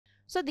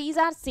So these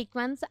are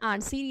sequence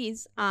and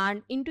series,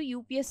 and into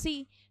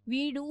UPSC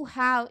we do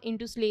have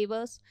into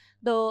syllabus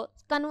the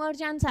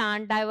convergence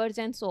and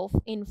divergence of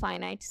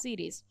infinite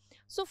series.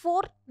 So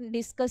for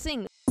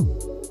discussing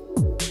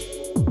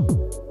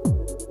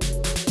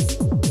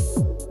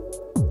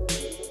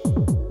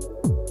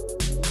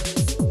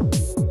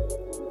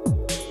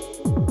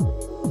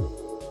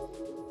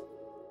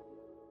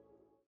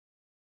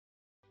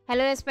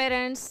hello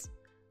aspirants,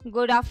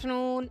 good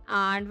afternoon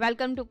and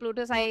welcome to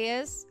PLUTUS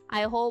IAS.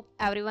 I hope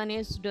everyone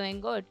is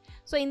doing good.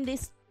 So in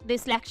this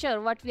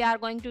lecture what we are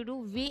going to do,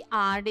 we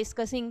are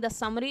discussing the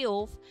summary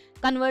of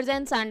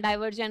convergence and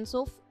divergence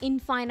of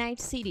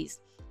infinite series.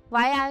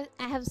 Why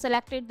I have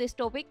selected this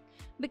topic?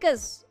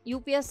 Because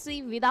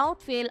UPSC without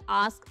fail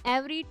asks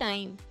every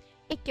time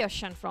a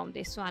question from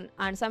this one,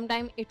 and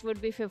sometime it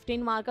would be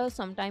 15 markers,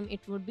 sometime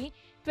it would be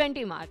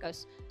 20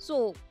 markers.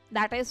 So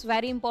that is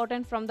very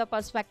important from the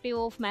perspective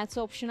of Maths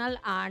Optional,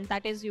 and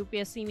that is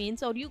UPSC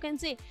means, or you can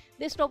say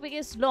this topic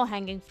is low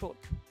hanging fruit.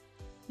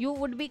 You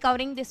would be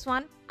covering this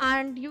one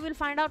and you will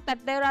find out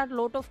that there are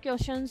lot of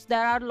questions,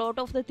 there are lot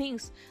of the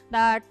things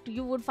that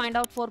you would find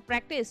out for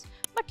practice,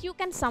 but you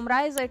can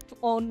summarize it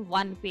on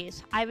one page.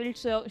 I will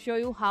show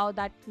you how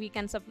that we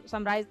can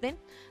summarize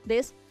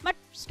this. But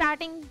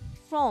starting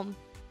from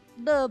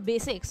the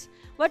basics,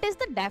 what is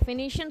the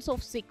definitions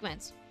of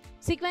sequence?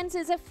 Sequence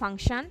is a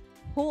function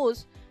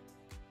whose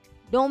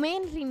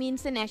domain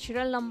remains a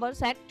natural number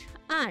set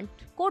and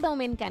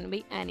codomain can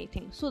be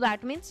anything. So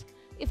that means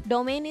if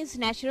domain is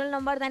natural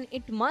number, then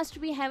it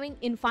must be having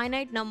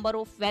infinite number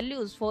of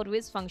values for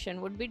which function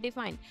would be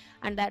defined,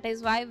 and that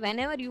is why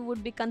whenever you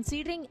would be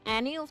considering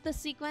any of the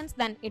sequence,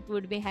 then it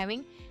would be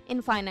having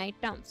infinite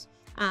terms.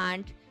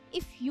 And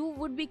if you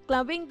would be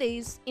clubbing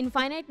these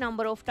infinite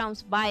number of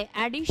terms by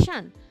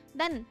addition,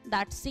 then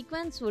that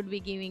sequence would be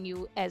giving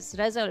you as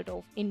result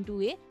of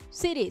into a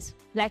series.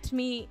 Let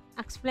me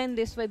explain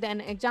this with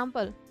an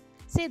example.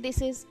 Say this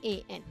is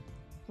an.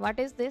 What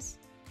is this?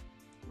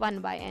 1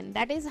 by n.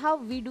 That is how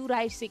we do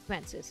write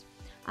sequences.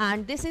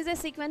 And this is a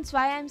sequence.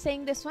 Why I am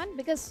saying this one?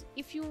 Because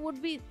if you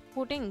would be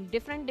putting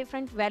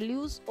different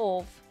values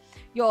of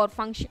your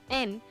function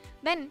n,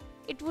 then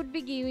it would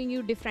be giving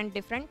you different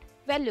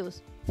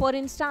values. For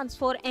instance,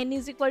 for n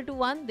is equal to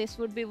 1, this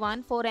would be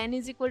 1. For n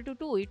is equal to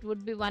 2, it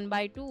would be 1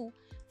 by 2.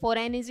 For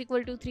n is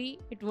equal to 3,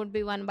 it would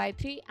be 1 by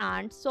 3,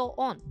 and so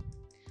on.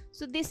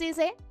 So this is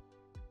a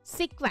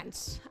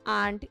sequence,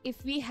 and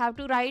if we have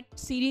to write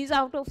series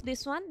out of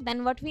this one,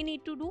 then what we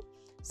need to do?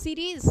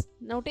 Series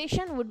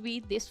notation would be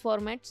this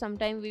format.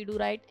 Sometimes we do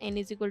write n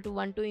is equal to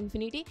 1 to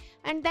infinity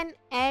and then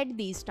add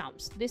these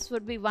terms. This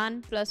would be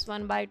 1 plus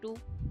 1 by 2,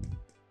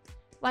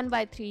 1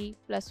 by 3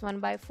 plus 1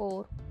 by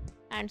 4,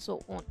 and so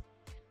on.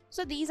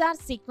 So these are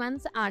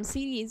sequence and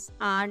series,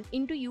 and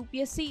into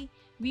UPSC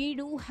we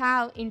do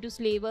have into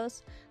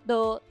syllabus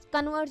the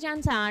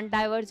convergence and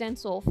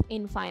divergence of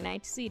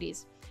infinite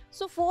series.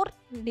 So for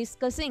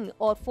discussing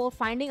or for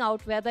finding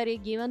out whether a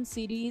given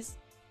series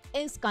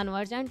is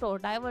convergent or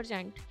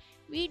divergent,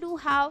 we do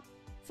have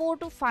 4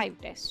 to 5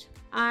 tests,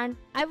 and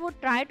I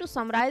would try to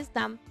summarize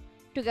them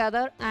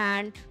together,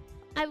 and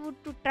I would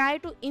try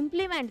to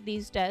implement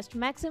these tests,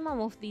 maximum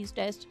of these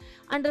tests,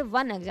 under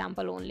one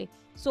example only.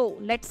 So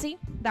let's see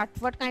that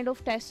what kind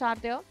of tests are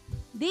there.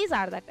 These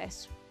are the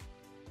tests.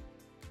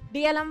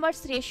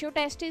 D'Alembert ratio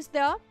test is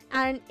there,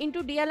 and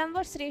into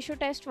D'Alembert ratio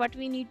test what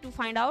we need to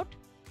find out?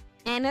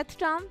 Nth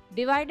term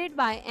divided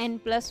by n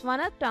plus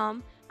 1th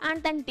term,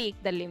 and then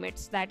take the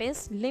limits, that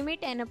is limit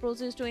n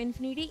approaches to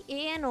infinity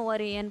an over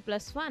an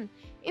plus 1.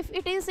 If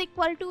it is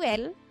equal to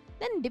L,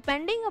 then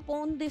depending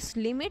upon this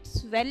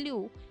limit's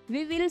value,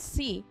 we will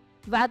see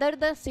whether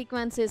the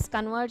sequence is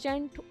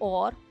convergent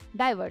or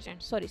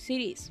divergent,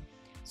 series.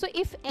 So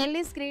if L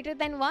is greater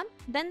than 1,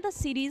 then the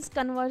series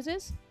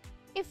converges.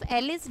 If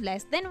L is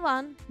less than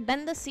 1,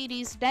 then the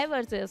series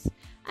diverges.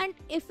 And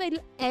if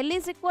L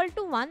is equal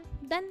to 1,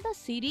 then the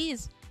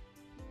series,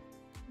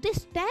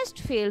 this test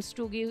fails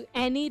to give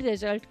any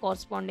result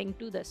corresponding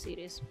to the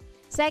series.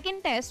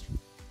 Second test,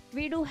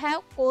 we do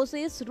have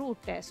Cauchy's root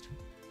test.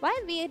 Why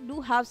we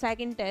do have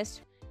second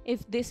test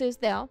if this is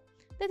there?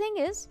 The thing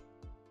is,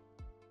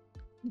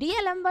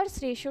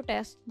 D'Alembert's ratio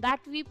test that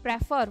we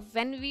prefer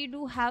when we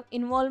do have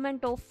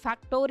involvement of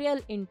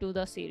factorial into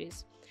the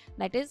series.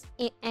 That is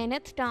a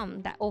nth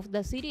term of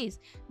the series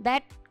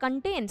that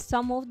contains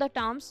some of the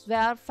terms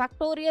where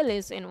factorial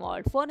is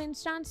involved. For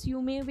instance,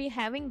 you may be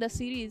having the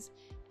series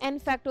n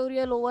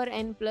factorial over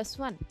n plus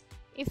 1.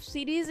 If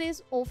series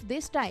is of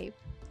this type,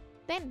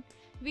 then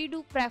we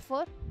do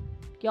prefer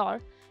your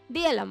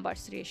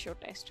D'Alembert's ratio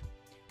test.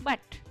 But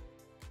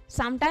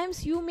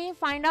sometimes you may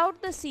find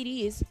out the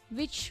series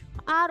which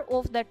are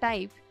of the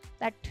type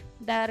that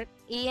their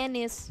an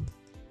is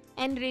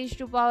n raised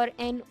to power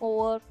n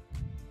over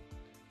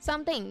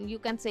something, you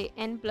can say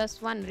n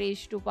plus 1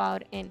 raised to power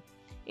n.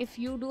 If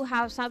you do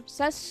have some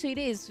such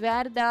series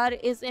where there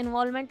is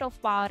involvement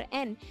of power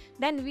n,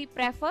 then we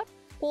prefer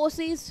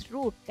Cauchy's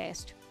root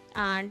test.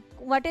 And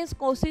what is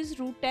Cauchy's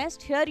root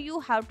test? Here you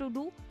have to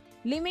do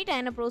limit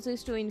n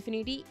approaches to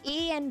infinity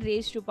a n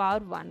raised to power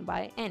 1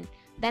 by n.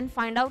 Then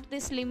find out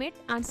this limit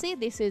and say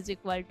this is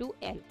equal to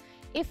L.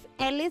 If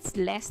L is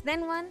less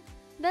than 1,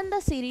 then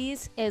the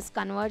series is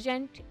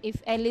convergent.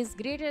 If L is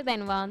greater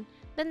than 1,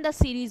 then the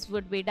series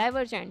would be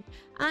divergent.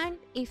 And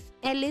if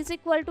L is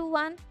equal to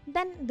 1,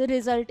 then the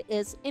result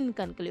is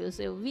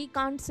inconclusive. We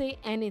can't say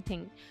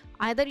anything.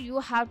 Either you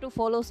have to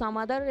follow some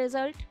other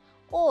result,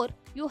 or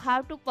you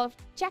have to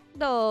check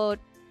the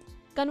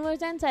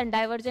convergence and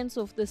divergence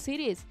of the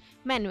series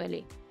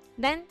manually.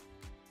 Then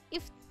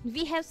if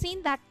we have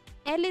seen that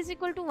L is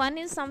equal to 1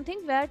 is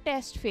something where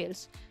test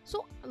fails.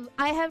 So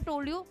I have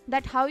told you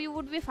that how you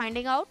would be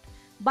finding out,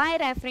 by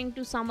referring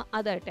to some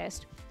other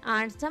test.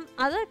 And some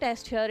other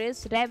test here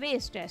is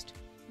Reve's test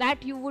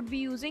that you would be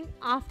using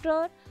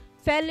after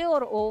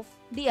failure of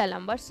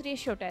D'Alembert's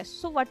ratio test.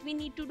 So what we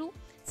need to do,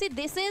 see,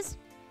 this is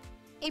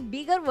a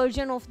bigger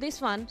version of this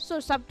one.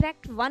 So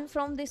subtract 1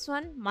 from this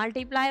one,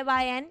 multiply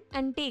by n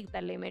and take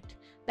the limit.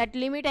 That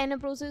limit n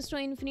approaches to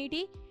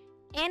infinity,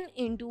 n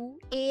into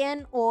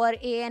an over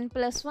an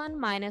plus 1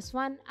 minus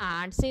 1,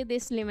 and say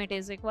this limit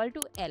is equal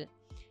to L.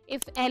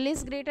 If L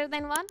is greater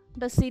than 1,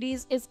 the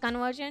series is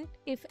convergent.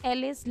 If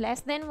L is less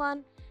than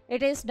 1,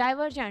 it is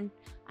divergent.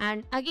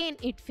 And again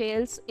it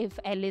fails if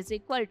L is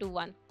equal to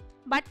 1.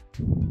 But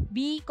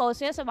be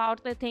cautious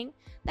about the thing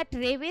that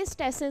Reve's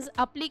test is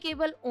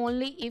applicable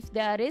only if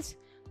there is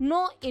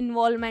no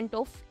involvement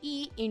of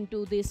E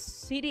into this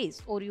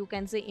series, or you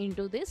can say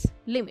into this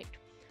limit.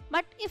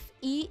 But if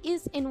E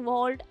is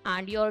involved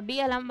and your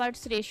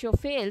D'Alembert's ratio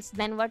fails,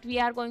 then what we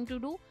are going to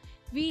do?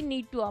 We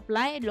need to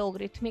apply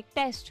logarithmic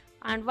test.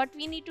 And what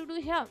we need to do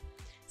here?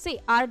 See,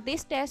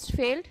 this test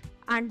failed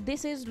and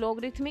this is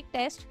logarithmic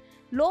test.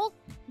 Log,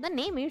 the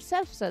name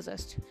itself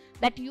suggests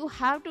that you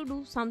have to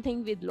do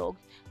something with log.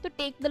 So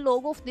take the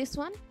log of this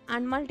one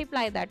and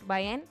multiply that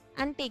by n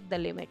and take the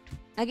limit.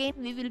 Again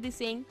we will be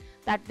saying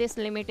that this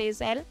limit is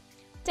L.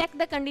 Check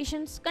the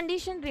conditions.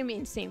 Condition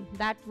remains same,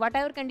 that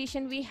whatever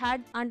condition we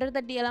had under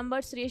the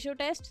D'Alembert's ratio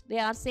test, they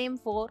are same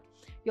for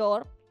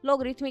your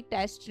logarithmic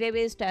test,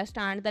 Reve's test,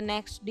 and the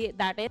next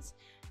that is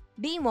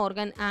De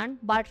Morgan and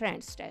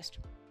Bertrand's test.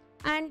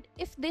 And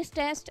if this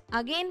test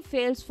again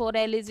fails for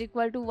L is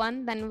equal to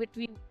 1, then what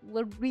we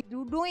would be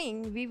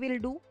doing, we will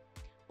do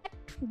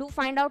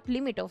find out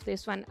limit of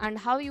this one. And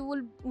how you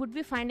would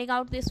be finding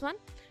out this one?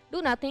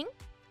 Do nothing.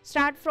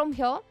 Start from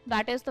here,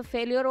 that is the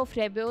failure of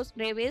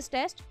Reve's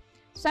test.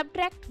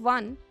 Subtract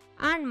 1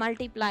 and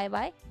multiply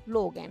by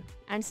log n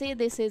and say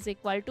this is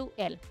equal to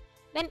L.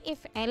 Then if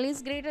L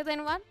is greater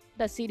than 1,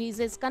 the series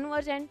is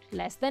convergent.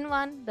 Less than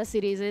 1, the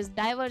series is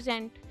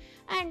divergent.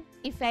 And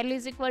if L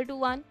is equal to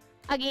 1,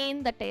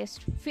 again the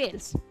test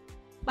fails.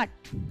 But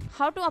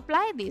how to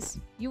apply this?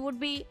 You would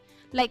be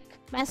like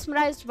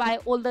mesmerized by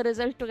all the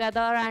results together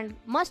and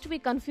must be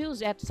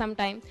confused at some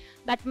time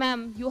that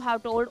ma'am, you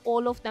have told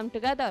all of them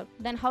together.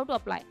 Then how to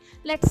apply?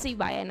 Let's see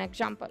by an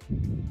example.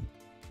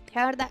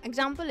 Here the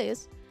example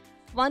is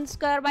 1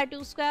 square by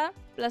 2 square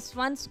plus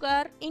 1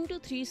 square into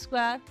 3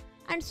 square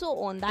and so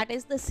on. That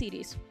is the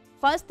series.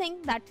 First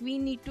thing that we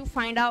need to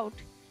find out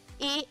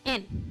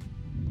an.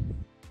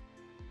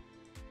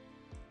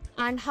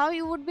 And how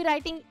you would be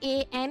writing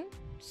an?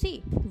 See,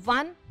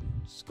 1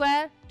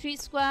 square, 3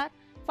 square,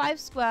 5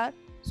 square.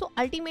 So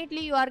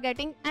ultimately you are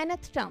getting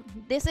nth term.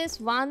 This is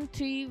 1,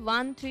 3,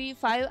 1, 3,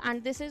 5,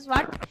 and this is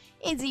what?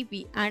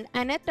 AGP. And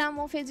nth term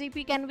of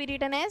AGP can be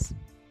written as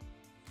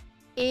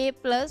a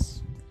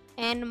plus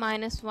n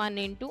minus 1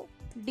 into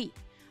d.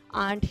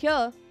 And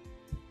here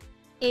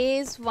a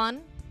is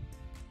 1,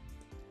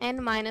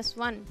 n minus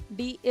 1,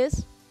 d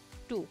is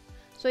 2.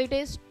 So it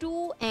is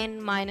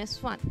 2n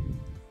minus 1.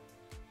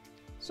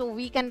 So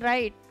we can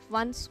write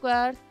 1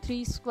 square,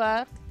 3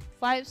 square,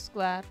 5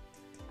 square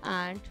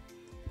and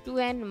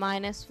 2n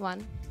minus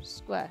 1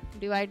 square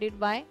divided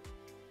by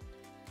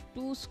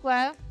 2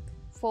 square,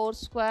 4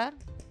 square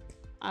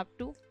up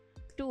to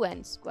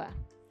 2n square.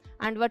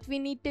 And what we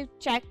need to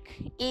check,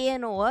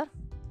 an over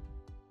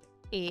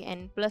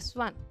an plus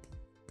 1.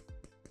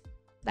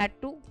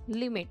 That to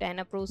limit n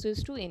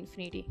approaches to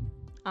infinity.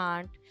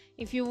 And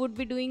if you would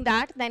be doing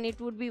that, then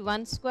it would be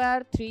 1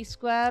 square, 3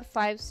 square,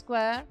 5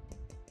 square,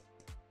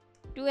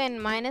 2n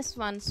minus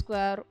 1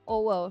 square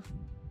over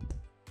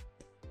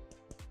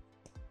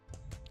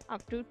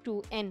up to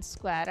 2n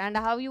square. And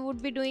how you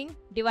would be doing?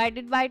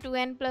 Divided by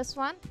 2n plus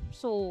 1.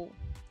 So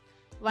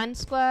 1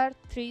 square,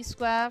 3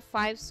 square,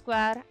 5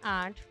 square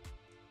and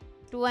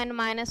 2n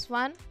minus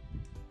 1,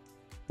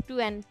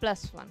 2n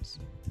plus 1s.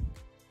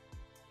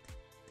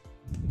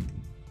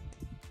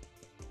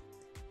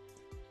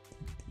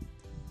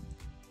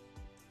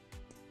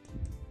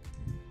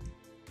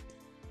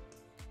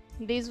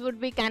 These would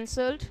be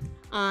cancelled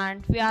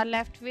and we are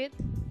left with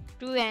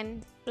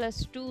 2n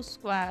plus 2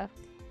 square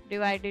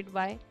divided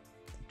by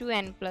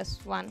 2n plus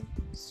 1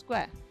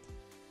 square.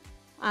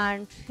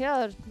 And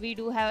here we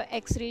do have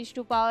x raised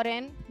to power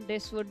n.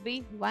 This would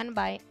be 1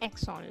 by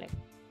x only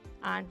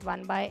and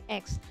 1 by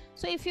x.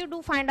 So if you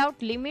do find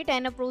out limit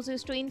n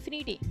approaches to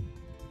infinity,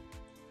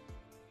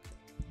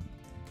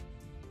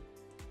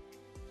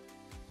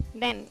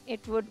 then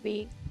it would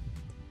be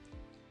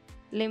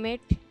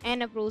limit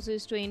n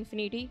approaches to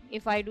infinity.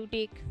 If I do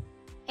take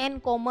n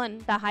common,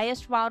 the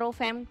highest power of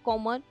m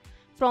common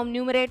from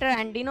numerator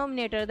and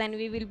denominator, then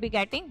we will be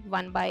getting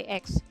 1 by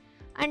x.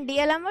 And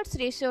D'Alembert's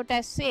ratio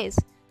test says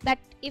that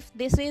if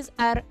this is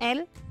our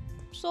L,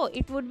 so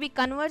it would be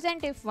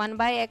convergent if 1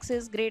 by x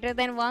is greater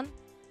than 1,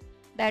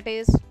 that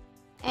is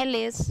L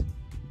is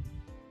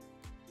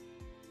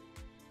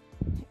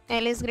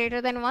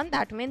greater than 1,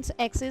 that means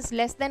x is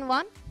less than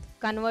 1,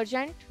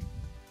 convergent,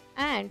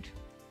 and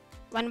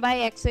 1 by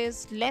x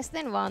is less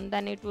than 1,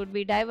 then it would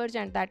be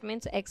divergent, that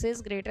means x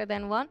is greater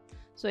than 1,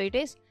 so it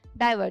is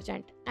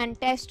divergent. And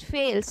test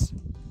fails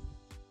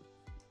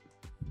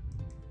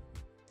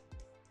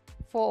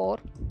for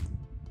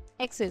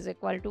x is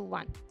equal to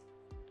 1.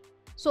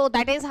 So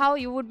that is how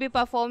you would be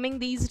performing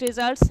these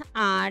results,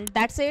 and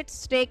that's it.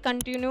 Stay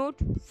continued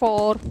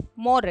for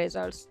more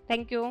results.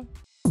 Thank you.